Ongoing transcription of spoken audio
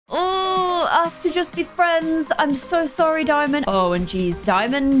us to just be friends. I'm so sorry, Diamond. Oh, and geez,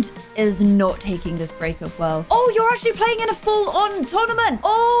 Diamond is not taking this breakup well. Oh, you're actually playing in a full-on tournament.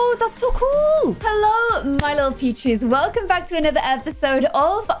 Oh, that's so cool. Hello, my little peaches. Welcome back to another episode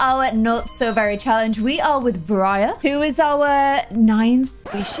of our Not So Very Challenge. We are with Briar, who is our 9th,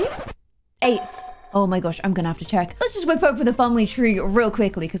 is she? 8th. Oh my gosh, I'm gonna have to check. Let's just whip open the family tree real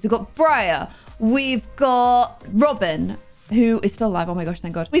quickly because we've got Briar, we've got Robin, who is still alive. Oh my gosh,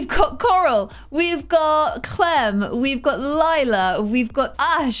 thank God. We've got Coral, we've got Clem, we've got Lila, we've got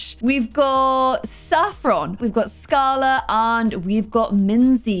Ash, we've got Saffron, we've got Scarla, and we've got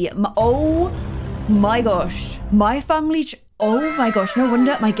Minzy. Oh my gosh, my family tree. Oh my gosh, no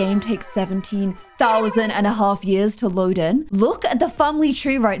wonder my game takes 17,500 years to load in. Look at the family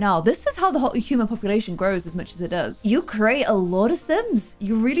tree right now. This is how the human population grows as much as it does. You create a lot of Sims.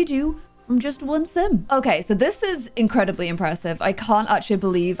 You really do. From just one sim. Okay, so this is incredibly impressive. I can't actually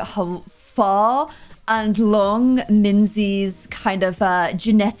believe how far and long Minzy's kind of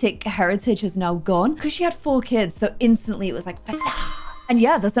genetic heritage has now gone. Because she had 4 kids, so instantly it was like, Fasa! And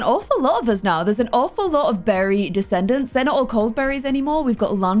yeah, there's an awful lot of us now. There's an awful lot of berry descendants. They're not all cold berries anymore. We've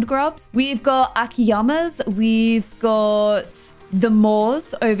got land grabs. We've got Akiyamas. We've got the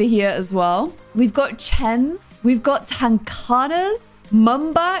Moors over here as well. We've got Chens. We've got Tankanas,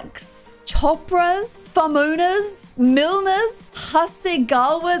 Mumbaks, Chopras, Famunas, Milners,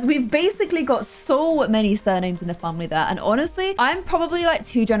 Hasegawas. We've basically got so many surnames in the family there. And honestly, I'm probably like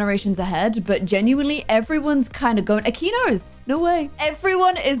 2 generations ahead, but genuinely everyone's kind of going, Akinos, no way.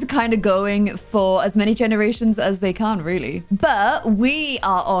 Everyone is kind of going for as many generations as they can, really. But we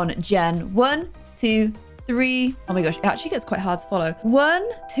are on Gen 1, 2, 3. Oh my gosh, it actually gets quite hard to follow. 1,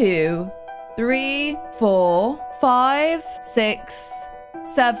 2, 3, 4, 5, 6,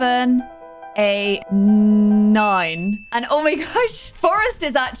 7, 8, 9. And oh my gosh, Forrest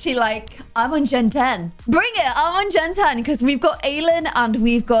is actually like, I'm on Gen 10. Bring it, I'm on Gen 10 because we've got Aylin and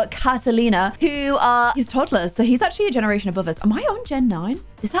we've got Catalina who are his toddlers. So he's actually a generation above us. Am I on Gen 9?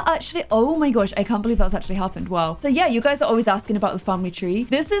 Is that actually? Oh my gosh, I can't believe that's actually happened. Wow. So yeah, you guys are always asking about the family tree.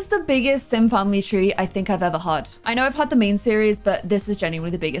 This is the biggest sim family tree I think I've ever had. I know I've had the main series, but this is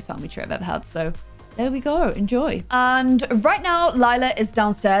genuinely the biggest family tree I've ever had. So there we go. Enjoy. And right now, Lila is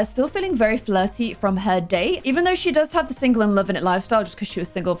downstairs, still feeling very flirty from her date, even though she does have the single and loving it lifestyle just because she was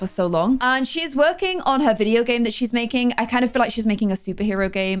single for so long. And she's working on her video game that she's making. I kind of feel like she's making a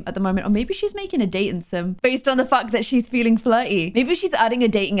superhero game at the moment, or maybe she's making a dating sim based on the fact that she's feeling flirty. Maybe she's adding a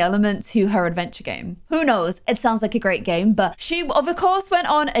dating element to her adventure game. Who knows? It sounds like a great game, but she, of course, went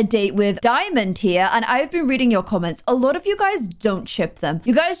on a date with Diamond here. And I've been reading your comments. A lot of you guys don't ship them.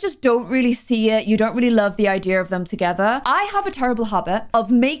 You guys just don't really see it. You don't really love the idea of them together. I have a terrible habit of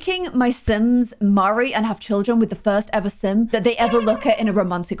making my Sims marry and have children with the first ever Sim that they ever look at in a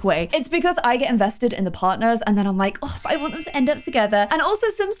romantic way. It's because I get invested in the partners and then I'm like, oh, I want them to end up together. And also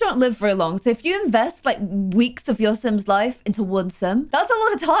Sims don't live very long. So if you invest like weeks of your Sim's life into one Sim, that's a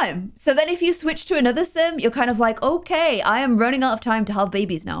lot of time. So then if you switch to another Sim, you're kind of like, okay, I am running out of time to have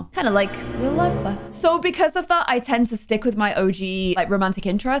babies now. Kind of like real life, Claire. So because of that, I tend to stick with my OG like romantic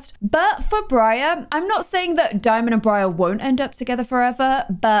interest. But for Briar, I'm not saying that Diamond and Briar won't end up together forever,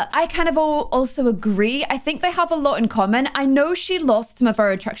 but I kind of also agree. I think they have a lot in common. I know she lost some of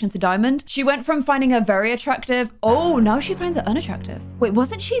her attraction to Diamond. She went from finding her very attractive. Oh, now she finds her unattractive. Wait,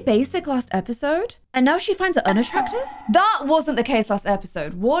 wasn't she basic last episode? And now she finds her unattractive? That wasn't the case last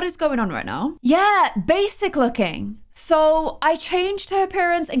episode. What is going on right now? Yeah, basic looking. So I changed her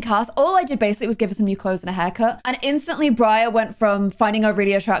appearance in cast. All I did basically was give her some new clothes and a haircut. And instantly Briar went from finding her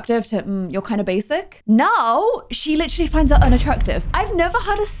really attractive to, you're kind of basic. Now she literally finds her unattractive. I've never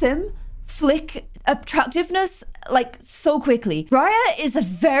had a Sim flick attractiveness like so quickly. Briar is a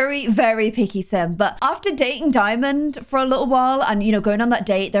very, very picky Sim, but after dating Diamond for a little while and, you know, going on that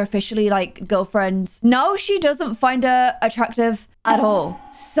date, they're officially like girlfriends. Now she doesn't find her attractive at all.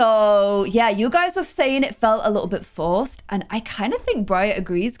 So yeah, you guys were saying it felt a little bit forced, and I kind of think Briar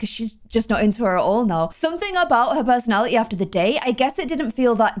agrees because she's just not into her at all now. Something about her personality after the date, I guess it didn't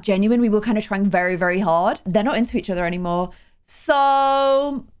feel that genuine. We were kind of trying very, very hard. They're not into each other anymore.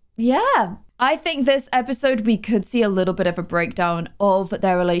 So yeah, I think this episode, we could see a little bit of a breakdown of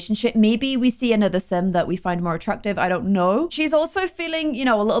their relationship. Maybe we see another Sim that we find more attractive. I don't know. She's also feeling, you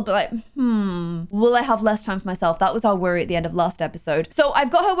know, a little bit like, will I have less time for myself? That was our worry at the end of last episode. So I've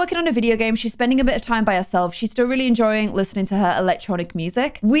got her working on a video game. She's spending a bit of time by herself. She's still really enjoying listening to her electronic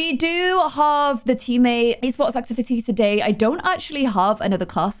music. We do have the teammate esports activity today. I don't actually have another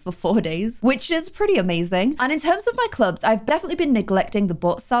class for 4 days, which is pretty amazing. And in terms of my clubs, I've definitely been neglecting the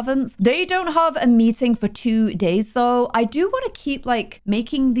bot savants. They don't don't have a meeting for 2 days though. I do want to keep like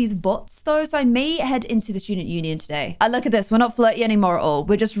making these bots though. So I may head into the student union today. Look at this. We're not flirty anymore at all.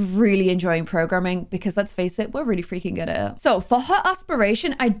 We're just really enjoying programming because let's face it, we're really freaking good at it. So for her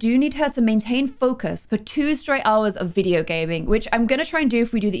aspiration, I do need her to maintain focus for 2 straight hours of video gaming, which I'm going to try and do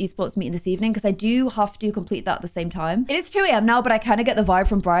if we do the esports meeting this evening because I do have to complete that at the same time. It is 2 a.m. now, but I kind of get the vibe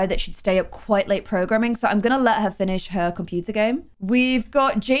from Briar that she'd stay up quite late programming. So I'm going to let her finish her computer game. We've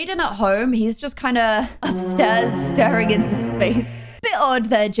got Jaden at home. He's just kind of upstairs staring into space. Bit odd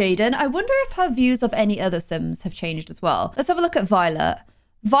there, Jaden. I wonder if her views of any other Sims have changed as well. Let's have a look at Violet.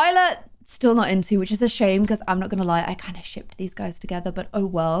 Violet, still not into, which is a shame because I'm not gonna lie, I kind of shipped these guys together, but oh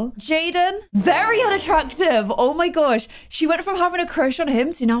well. Jaden, very unattractive. Oh my gosh. She went from having a crush on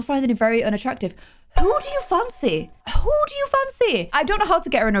him to now finding him very unattractive. Who do you fancy? Who do you fancy? I don't know how to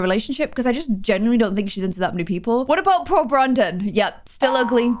get her in a relationship because I just genuinely don't think she's into that many people. What about poor Brandon? Yep, still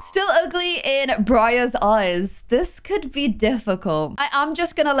ugly. Still ugly in Briar's eyes. This could be difficult. I am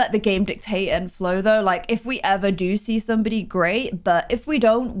just gonna let the game dictate and flow though. Like if we ever do see somebody, great. But if we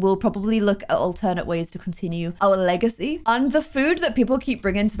don't, we'll probably look at alternate ways to continue our legacy. And the food that people keep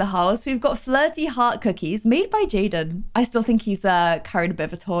bringing to the house, we've got flirty heart cookies made by Jaden. I still think he's carried a bit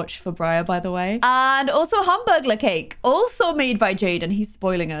of a torch for Briar, by the way. And also hamburger cake, also made by Jaden. He's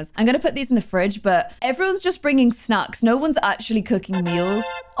spoiling us. I'm going to put these in the fridge, but everyone's just bringing snacks. No one's actually cooking meals.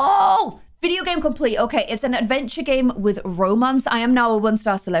 Oh, video game complete. Okay, it's an adventure game with romance. I am now a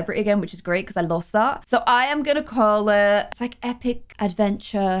 1-star celebrity again, which is great because I lost that. So I am going to call it, it's like epic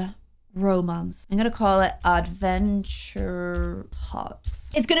adventure romance. I'm gonna call it Adventure Hearts.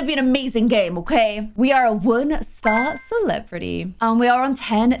 It's gonna be an amazing game, okay? We are a 1-star celebrity and we are on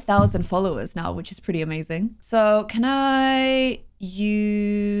 10,000 followers now, which is pretty amazing. So can I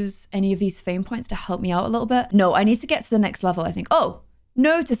use any of these fame points to help me out a little bit? No, I need to get to the next level, I think. Oh,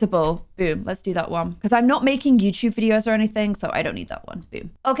 noticeable. Boom. Let's do that one. Because I'm not making YouTube videos or anything, so I don't need that one.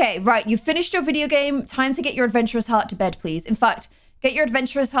 Boom. Okay, right. You finished your video game. Time to get your adventurous heart to bed, please. In fact, get your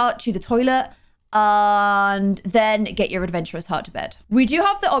adventurous heart to the toilet and then get your adventurous heart to bed. We do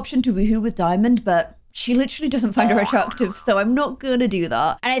have the option to woohoo with Diamond, but she literally doesn't find her attractive, so I'm not gonna do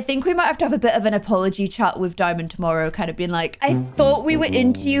that. And I think we might have a bit of an apology chat with Diamond tomorrow, kind of being like, I thought we were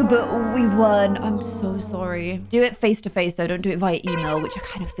into you, but we weren't. I'm so sorry. Do it face to face though, don't do it via email, which I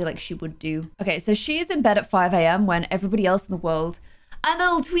kind of feel like she would do. Okay, so she's in bed at 5 a.m. when everybody else in the world and the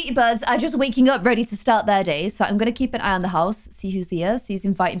little Tweety birds are just waking up ready to start their day. So I'm going to keep an eye on the house, see who's here, see who's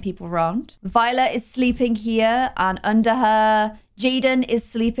inviting people around. Violet is sleeping here and under her. Jaden is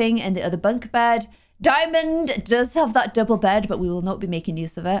sleeping in the other bunk bed. Diamond does have that double bed, but we will not be making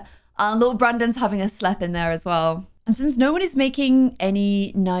use of it. And little Brandon's having a sleep in there as well. And since no one is making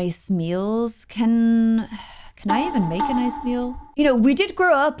any nice meals, can I even make a nice meal? You know, we did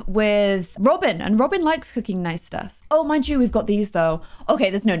grow up with Robin, and Robin likes cooking nice stuff. Oh, mind you, we've got these though. Okay,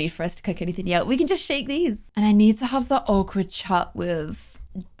 there's no need for us to cook anything yet. We can just shake these. And I need to have that awkward chat with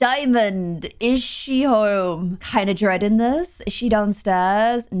Diamond. Is she home? Kind of dreading this. Is she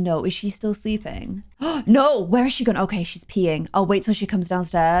downstairs? No. Is she still sleeping? No. Where is she going? Okay, she's peeing. I'll wait till she comes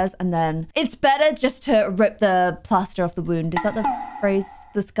downstairs and then it's better just to rip the plaster off the wound. Is that the phrase?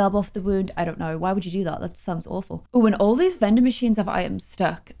 The scab off the wound? I don't know. Why would you do that? That sounds awful. Oh, and all these vending machines have items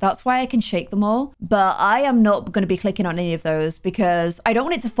stuck. That's why I can shake them all. But I am not going to be clicking on any of those because I don't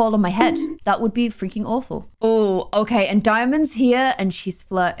want it to fall on my head. That would be freaking awful. Oh, okay. And Diamond's here and she's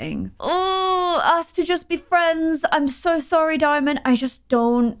flirting. Oh, us to just be friends. I'm so sorry, Diamond. I just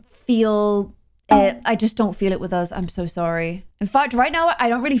don't feel it. I just don't feel it with us. I'm so sorry. In fact, right now, I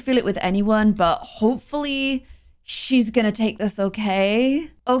don't really feel it with anyone, but hopefully she's gonna take this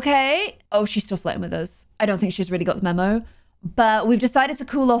okay. Okay. Oh, she's still flirting with us. I don't think she's really got the memo, but we've decided to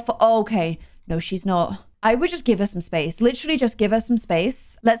cool off. Okay. No, she's not. I would just give her some space. Literally just give her some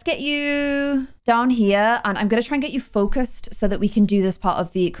space. Let's get you down here and I'm going to try and get you focused so that we can do this part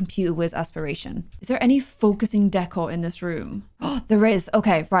of the computer whiz aspiration. Is there any focusing decor in this room? Oh, there is.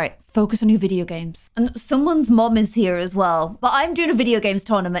 Okay, right. Focus on your video games. And someone's mom is here as well. But I'm doing a video games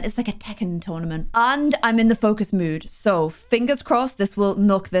tournament. It's like a Tekken tournament. And I'm in the focus mood. So fingers crossed this will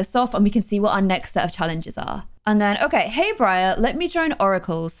knock this off and we can see what our next set of challenges are. And then, okay, hey Briar, let me join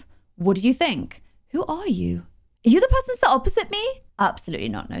Oracles. What do you think? Who are you? Are you the person sat opposite me? Absolutely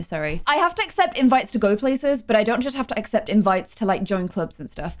not. No, sorry. I have to accept invites to go places, but I don't just have to accept invites to like join clubs and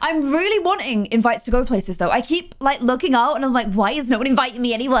stuff. I'm really wanting invites to go places though. I keep like looking out and I'm like, why is no one inviting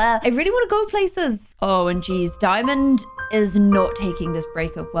me anywhere? I really want to go places. Oh, and geez, Diamond is not taking this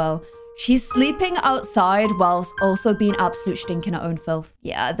breakup well. She's sleeping outside whilst also being absolute stinking her own filth.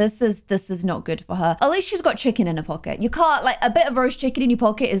 Yeah, this is not good for her. At least she's got chicken in her pocket. You can't, like, a bit of roast chicken in your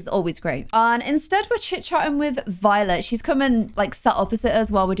pocket is always great. And instead we're chit-chatting with Violet. She's coming, like, sat opposite us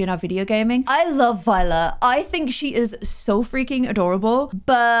while we're doing our video gaming. I love Violet. I think she is so freaking adorable,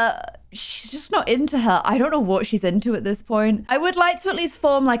 but she's just not into her. I don't know what she's into at this point. I would like to at least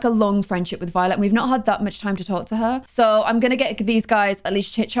form like a long friendship with Violet. We've not had that much time to talk to her. So I'm going to get these guys at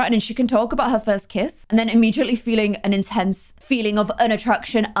least chit-chatting and she can talk about her first kiss and then immediately feeling an intense feeling of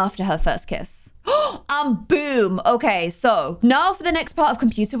unattraction after her first kiss. And boom. Okay, so now for the next part of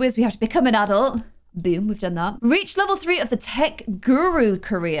Computer Whiz, we have to become an adult. Boom, we've done that. Reach level 3 of the tech guru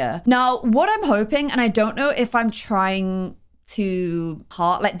career. Now, what I'm hoping, and I don't know if I'm trying too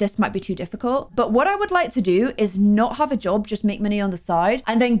hard, like this might be too difficult, but what I would like to do is not have a job, just make money on the side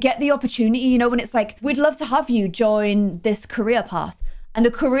and then get the opportunity, you know, when it's like, we'd love to have you join this career path. And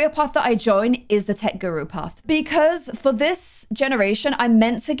the career path that I join is the tech guru path. Because for this generation, I'm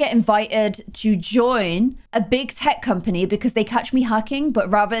meant to get invited to join a big tech company because they catch me hacking, but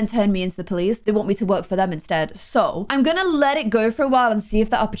rather than turn me into the police, they want me to work for them instead. So I'm gonna let it go for a while and see if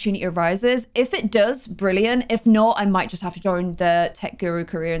that opportunity arises. If it does, brilliant. If not, I might just have to join the tech guru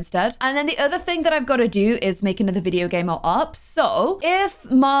career instead. And then the other thing that I've got to do is make another video game app. So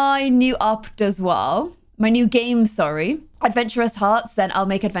if my new app does well, my new game, sorry, Adventurous Hearts, then I'll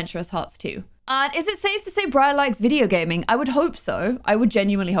make Adventurous Hearts too. And is it safe to say Briar likes video gaming? I would hope so. I would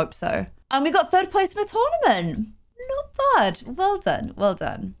genuinely hope so. And we got 3rd place in a tournament. Not bad. Well done. Well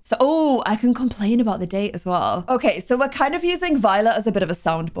done. So, oh, I can complain about the date as well. Okay, so we're kind of using Violet as a bit of a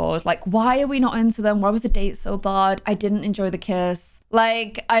soundboard. Like, why are we not into them? Why was the date so bad? I didn't enjoy the kiss.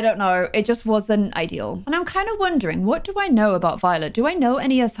 Like, I don't know. It just wasn't ideal. And I'm kind of wondering, what do I know about Violet? Do I know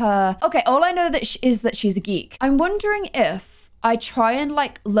any of her? Okay, all I know is that she's a geek. I'm wondering if I try and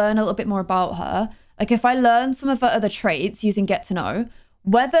like learn a little bit more about her. Like if I learn some of her other traits using Get to Know,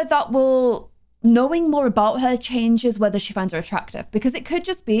 whether that will... Knowing more about her changes whether she finds her attractive, because it could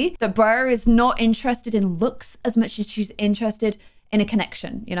just be that Briar is not interested in looks as much as she's interested in a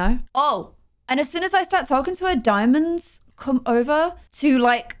connection, you know? Oh, and as soon as I start talking to her, Diamonds come over to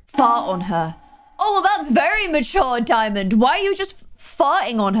like fart on her. Oh, well, that's very mature, Diamond. Why are you just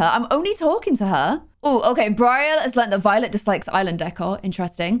farting on her? I'm only talking to her. Oh, okay. Briar has learned that Violet dislikes island decor.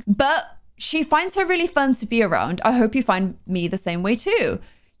 Interesting. But she finds her really fun to be around. I hope you find me the same way too.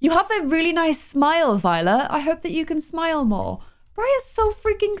 You have a really nice smile, Violet. I hope that you can smile more. Briar's so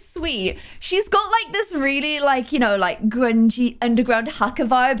freaking sweet. She's got like this really like, you know, like grungy underground hacker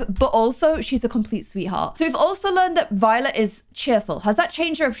vibe, but also she's a complete sweetheart. So we've also learned that Violet is cheerful. Has that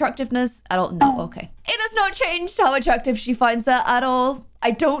changed her attractiveness at all? No, okay. It has not changed how attractive she finds her at all. I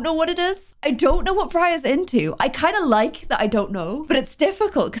don't know what it is. I don't know what Briar's into. I kind of like that I don't know, but it's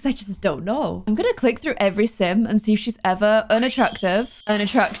difficult because I just don't know. I'm going to click through every sim and see if she's ever unattractive,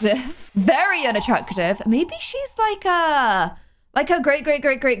 very unattractive. Maybe she's like her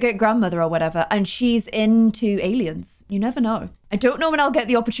great grandmother or whatever, and she's into aliens. You never know. I don't know when I'll get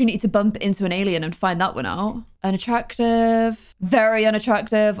the opportunity to bump into an alien and find that one out. Unattractive, very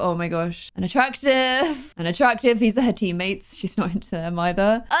unattractive. Oh my gosh. Unattractive. These are her teammates. She's not into them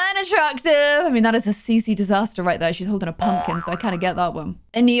either. Unattractive. I mean, that is a CC disaster right there. She's holding a pumpkin, so I kind of get that one.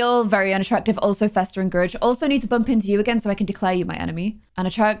 Anil, very unattractive. Also Fester and Grudge. Also need to bump into you again so I can declare you my enemy.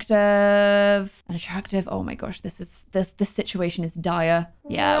 Unattractive. Oh my gosh. This situation is dire.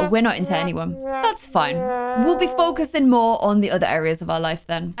 Yeah, we're not into anyone. That's fine. We'll be focusing more on the other areas of our life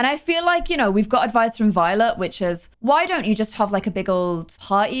then. And I feel like, you know, we've got advice from Violet, which is, why don't you just have like a big old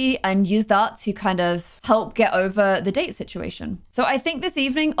party and use that to kind of help get over the date situation? So I think this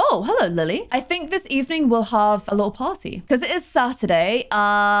evening, oh, hello, Lily. I think this evening we'll have a little party because it is Saturday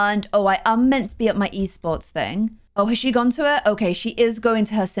and, oh, I am meant to be at my esports thing. Oh, has she gone to it? Okay, she is going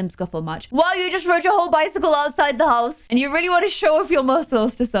to her Sim Scuffle match. Wow, you just rode your whole bicycle outside the house. And you really want to show off your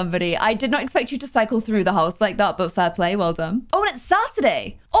muscles to somebody. I did not expect you to cycle through the house like that, but fair play, well done. Oh, and it's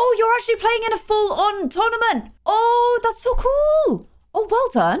Saturday. Oh, you're actually playing in a full-on tournament. Oh, that's so cool. Oh, well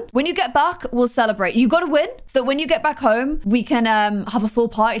done. When you get back, we'll celebrate. You got to win so that when you get back home, we can have a full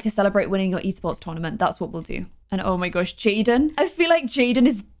party to celebrate winning your esports tournament. That's what we'll do. And oh my gosh, Jaden. I feel like Jaden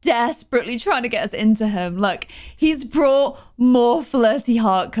is desperately trying to get us into him. Look, he's brought more flirty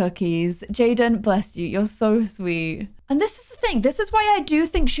heart cookies. Jaden, bless you. You're so sweet. And this is the thing. This is why I do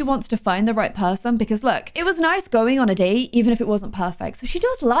think she wants to find the right person. Because look, it was nice going on a date, even if it wasn't perfect. So she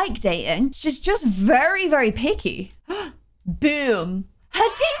does like dating. She's just very, very picky. Boom. Her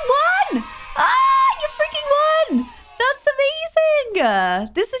team won! Ah, you freaking won! That's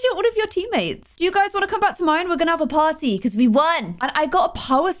This is one of your teammates. Do you guys want to come back to mine? We're going to have a party because we won. And I got a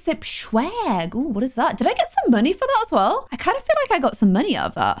power sip swag. Ooh, what is that? Did I get some money for that as well? I kind of feel like I got some money out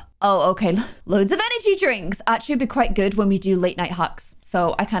of that. Oh, okay. Loads of energy drinks. Actually, would be quite good when we do late night hacks.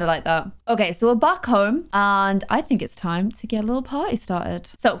 So I kind of like that. Okay, so we're back home and I think it's time to get a little party started.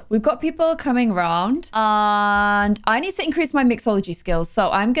 So we've got people coming around and I need to increase my mixology skills. So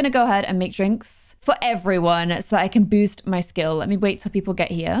I'm going to go ahead and make drinks for everyone so that I can boost my skill. Let me wait till people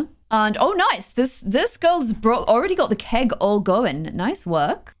get here. And oh, nice. This girl's already got the keg all going. Nice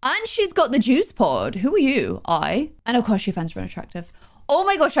work. And she's got the juice poured. Who are you? I. And of course she finds her unattractive. Oh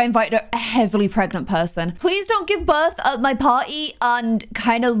my gosh, I invited a heavily pregnant person. Please don't give birth at my party and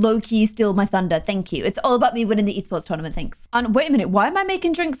kind of low-key steal my thunder. Thank you. It's all about me winning the esports tournament. Thanks. And wait a minute. Why am I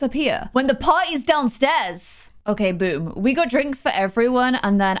making drinks up here when the party's downstairs? Okay, boom. We got drinks for everyone.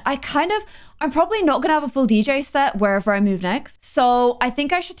 And then I'm probably not going to have a full DJ set wherever I move next. So I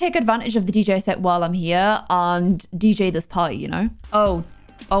think I should take advantage of the DJ set while I'm here and DJ this party, you know? Oh,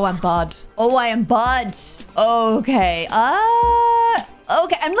 I'm bad. Oh, I am bad. Okay.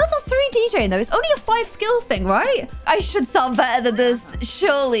 Okay, I'm level 3 DJing though. It's only a 5 skill thing, right? I should sound better than this,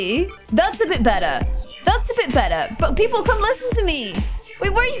 surely. That's a bit better. That's a bit better. But people, come listen to me.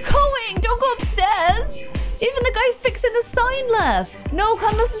 Wait, where are you going? Don't go upstairs. Even the guy fixing the sign left. No,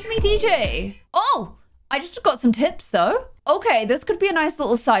 come listen to me, DJ. Oh, I just got some tips though. Okay, this could be a nice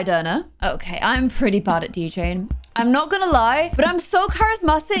little side earner. Okay, I'm pretty bad at DJing. I'm not gonna lie, but I'm so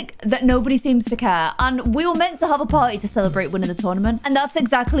charismatic that nobody seems to care. And we were meant to have a party to celebrate winning the tournament. And that's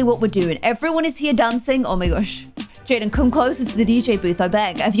exactly what we're doing. Everyone is here dancing. Oh my gosh. Jaden, come closer to the DJ booth, I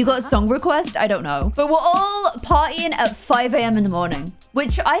beg. Have you got a song request? I don't know. But we're all partying at 5 a.m. in the morning,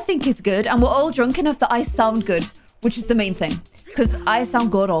 which I think is good. And we're all drunk enough that I sound good, which is the main thing. Because I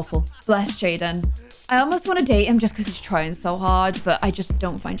sound god-awful. Bless Jaden. I almost want to date him just because he's trying so hard, but I just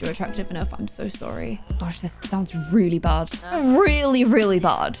don't find you attractive enough. I'm so sorry. Gosh, this sounds really bad. Really, really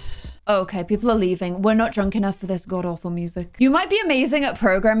bad. Okay, people are leaving. We're not drunk enough for this god-awful music. You might be amazing at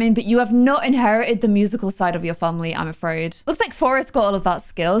programming, but you have not inherited the musical side of your family, I'm afraid. Looks like Forrest got all of that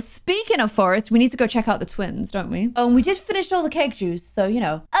skill. Speaking of Forrest, we need to go check out the twins, don't we? Oh, and we did finish all the keg juice, so, you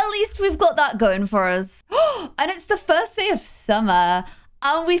know, at least we've got that going for us. And it's the first day of summer.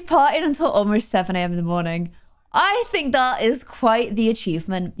 And we've partied until almost 7 a.m. in the morning. I think that is quite the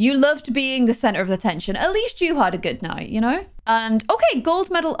achievement. You loved being the center of attention. At least you had a good night, you know? And okay, gold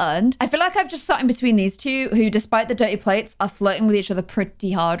medal earned. I feel like I've just sat in between these two who, despite the dirty plates, are flirting with each other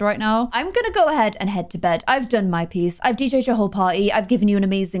pretty hard right now. I'm gonna go ahead and head to bed. I've done my piece. I've DJ'd your whole party. I've given you an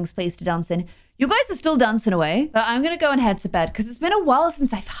amazing space to dance in. You guys are still dancing away, but I'm going to go and head to bed because it's been a while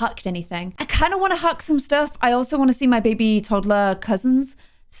since I've hacked anything. I kind of want to hack some stuff. I also want to see my baby toddler cousins.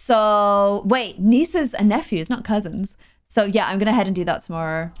 So wait, nieces and nephews, not cousins. So yeah, I'm going to head and do that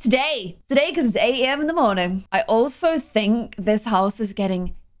tomorrow. Today, because it's 8 a.m. in the morning. I also think this house is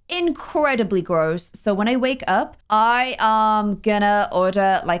getting incredibly gross. So when I wake up, I am gonna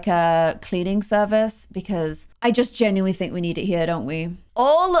order like a cleaning service because I just genuinely think we need it here, don't we?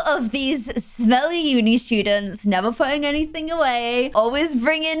 All of these smelly uni students, never putting anything away, always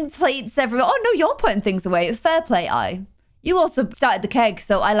bringing plates everywhere. Oh no, you're putting things away. Fair play, I. You also started the keg,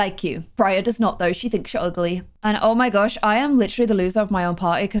 so I like you. Briar does not, though. She thinks you're ugly. And oh my gosh, I am literally the loser of my own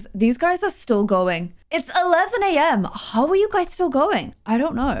party because these guys are still going. It's 11 a.m. How are you guys still going? I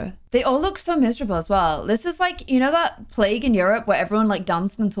don't know. They all look so miserable as well. This is like, you know that plague in Europe where everyone like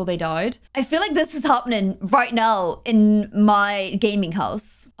danced until they died? I feel like this is happening right now in my gaming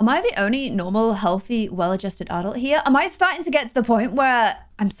house. Am I the only normal, healthy, well-adjusted adult here? Am I starting to get to the point where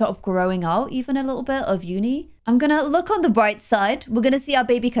I'm sort of growing out even a little bit of uni? I'm gonna look on the bright side. We're gonna see our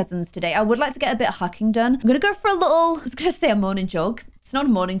baby cousins today. I would like to get a bit of hacking done. I'm gonna go for a little, I was gonna say a morning jog. It's not a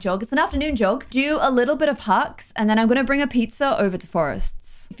morning jog, it's an afternoon jog. Do a little bit of hacks, and then I'm gonna bring a pizza over to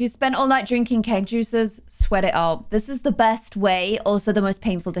Forest's. If you spent all night drinking keg juices, sweat it out. This is the best way, also the most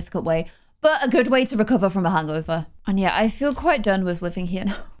painful, difficult way, but a good way to recover from a hangover. And yeah, I feel quite done with living here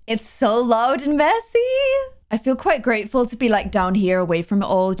now. It's so loud and messy. I feel quite grateful to be like down here away from it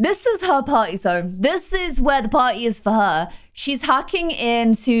all. This is her party zone. This is where the party is for her. She's hacking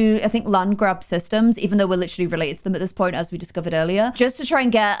into, I think, land grab systems, even though we're literally related to them at this point, as we discovered earlier, just to try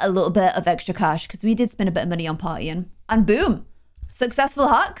and get a little bit of extra cash because we did spend a bit of money on partying. And boom, successful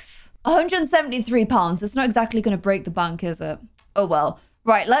hacks. £173. It's not exactly going to break the bank, is it? Oh, well.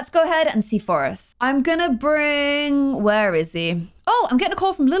 Right, let's go ahead and see Forrest. I'm gonna bring... Where is he? Oh, I'm getting a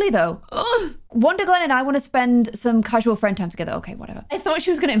call from Lily, though. Ugh. Wonder Glenn and I want to spend some casual friend time together. Okay, whatever. I thought she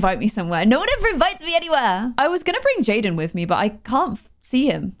was going to invite me somewhere. No one ever invites me anywhere. I was going to bring Jaden with me, but I can't see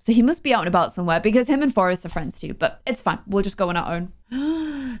him. So he must be out and about somewhere because him and Forrest are friends too. But it's fine. We'll just go on our own.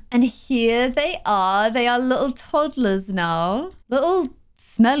 And here they are. They are little toddlers now. Little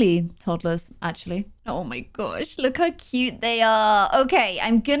smelly toddlers, actually. Oh my gosh, look how cute they are. Okay,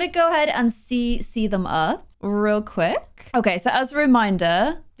 I'm gonna go ahead and see them up real quick. Okay, so as a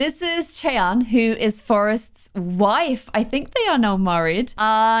reminder, this is Cheyenne, who is Forrest's wife. I think they are now married.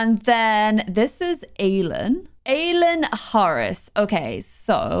 And then this is Aylin. Aylin Harris. Okay,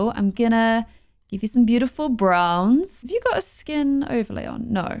 so I'm gonna give you some beautiful browns. Have you got a skin overlay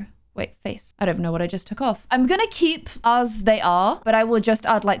on? No. Wait, face. I don't even know what I just took off. I'm gonna keep as they are, but I will just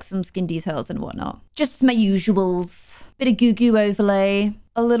add like some skin details and whatnot. Just my usuals. Bit of goo goo overlay,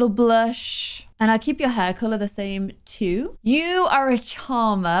 a little blush, and I'll keep your hair color the same too. You are a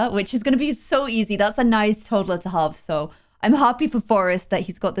charmer, which is gonna be so easy. That's a nice toddler to have, so I'm happy for Forrest that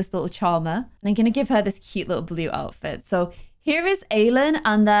he's got this little charmer. And I'm gonna give her this cute little blue outfit. So here is Aylin,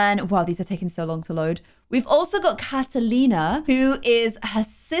 and then, wow, these are taking so long to load. We've also got Catalina, who is her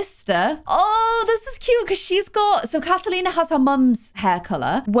sister. Oh, this is cute because she's got... So Catalina has her mum's hair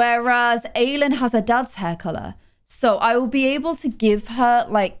color, whereas Aylin has her dad's hair color. So I will be able to give her,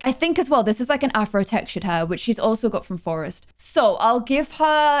 like, I think as well, this is like an afro textured hair, which she's also got from Forrest. So I'll give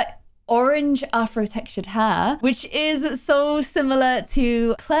her orange afro textured hair, which is so similar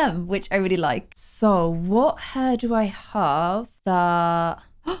to Clem, which I really like. So what hair do I have that...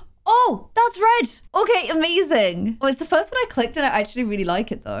 Oh, that's red. Okay, amazing. Oh, it's the first one I clicked and I actually really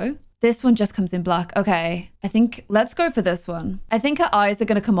like it though. This one just comes in black. Okay, I think let's go for this one. I think her eyes are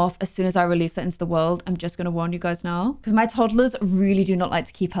going to come off as soon as I release it into the world. I'm just going to warn you guys now because my toddlers really do not like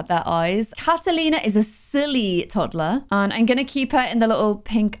to keep out their eyes. Catalina is a silly toddler and I'm going to keep her in the little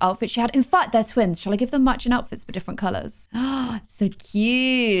pink outfit she had. In fact, they're twins. Shall I give them matching outfits for different colors? So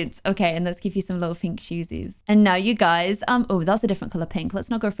cute. Okay, and let's give you some little pink shoesies. And now you guys, oh, that's a different color pink.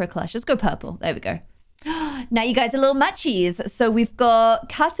 Let's not go for a clash. Let's go purple. There we go. Now you guys are little matchies. So we've got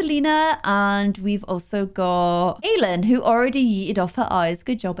Catalina and we've also got Aylin, who already yeeted off her eyes.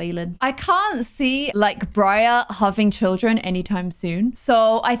 Good job, Aylin. I can't see like Briar having children anytime soon.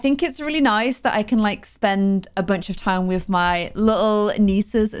 So I think it's really nice that I can like spend a bunch of time with my little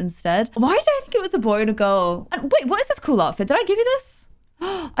nieces instead. Why did I think it was a boy and a girl? And wait, what is this cool outfit? Did I give you this?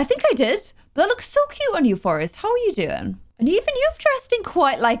 I think I did. But that looks so cute on you, Forrest. How are you doing? And even you've dressed in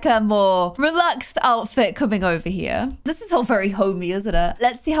quite like a more relaxed outfit coming over here. This is all very homey, isn't it?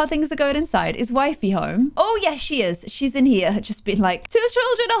 Let's see how things are going inside. Is wifey home? Oh, yes, she is. She's in here just being like, 2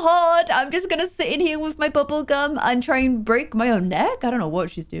 children are hard. I'm just going to sit in here with my bubble gum and try and break my own neck. I don't know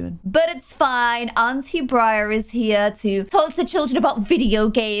what she's doing. But it's fine. Auntie Briar is here to talk to the children about video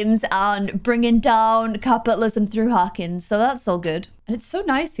games and bringing down capitalism through hacking. So that's all good. And it's so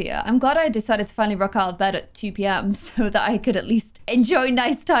nice here. I'm glad I decided to finally rock out of bed at 2 p.m. so that I could at least enjoy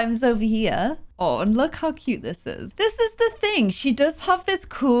nice times over here. Oh, and look how cute this is. This is the thing. She does have this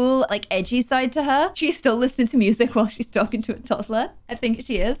cool, like, edgy side to her. She's still listening to music while she's talking to a toddler. I think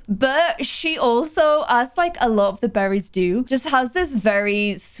she is. But she also, as like a lot of the berries do, just has this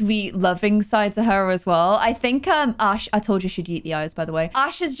very sweet, loving side to her as well. I think Ash, I told you she'd eat the eyes, by the way.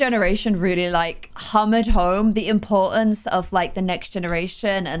 Ash's generation really like hammered home the importance of like the next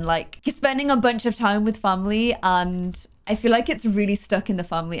generation and like spending a bunch of time with family, and I feel like it's really stuck in the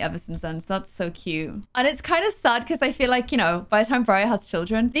family ever since then. So that's so cute. And it's kind of sad because I feel like, you know, by the time Briar has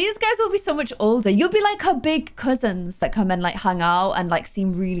children, these guys will be so much older. You'll be like her big cousins that come and like hang out and like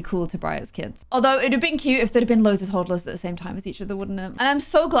seem really cool to Briar's kids. Although it would have been cute if there'd have been loads of toddlers at the same time as each other, wouldn't it? And I'm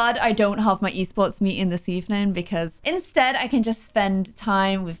so glad I don't have my esports meeting this evening because instead I can just spend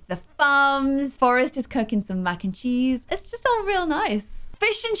time with the fams. Forrest is cooking some mac and cheese. It's just all real nice.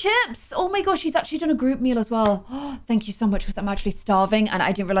 Fish and chips. Oh my gosh, she's actually done a group meal as well. Oh, thank you so much because I'm actually starving and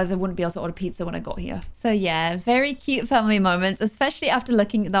I didn't realize I wouldn't be able to order pizza when I got here. So yeah, very cute family moments, especially after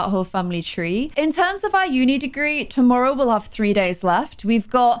looking at that whole family tree. In terms of our uni degree, tomorrow we'll have 3 days left. We've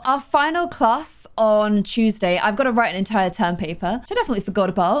got our final class on Tuesday. I've got to write an entire term paper, which I definitely forgot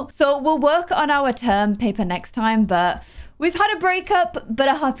about. So we'll work on our term paper next time, but we've had a breakup, but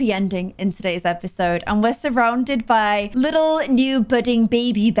a happy ending in today's episode. And we're surrounded by little new budding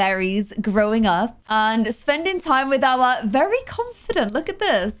baby berries growing up and spending time with our very confident, look at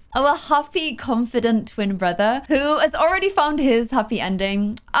this, our happy, confident twin brother who has already found his happy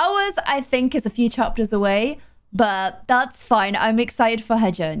ending. Ours, I think, is a few chapters away, but that's fine. I'm excited for her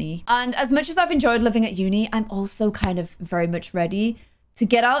journey. And as much as I've enjoyed living at uni, I'm also kind of very much ready to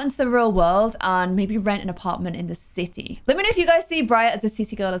get out into the real world and maybe rent an apartment in the city. Let me know if you guys see Briar as a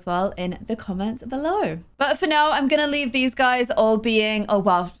city girl as well in the comments below. But for now, I'm gonna leave these guys all being, oh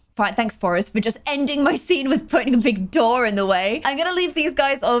wow, Fine, thanks, Forrest, for just ending my scene with putting a big door in the way. I'm gonna leave these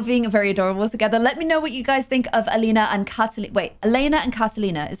guys all being very adorable together. Let me know what you guys think of Alina and Catalina. Wait, Elena and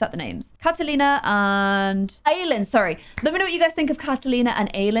Catalina. Is that the names? Catalina and Aylin, sorry. Let me know what you guys think of Catalina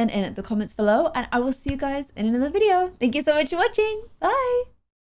and Aylin in the comments below, and I will see you guys in another video. Thank you so much for watching. Bye.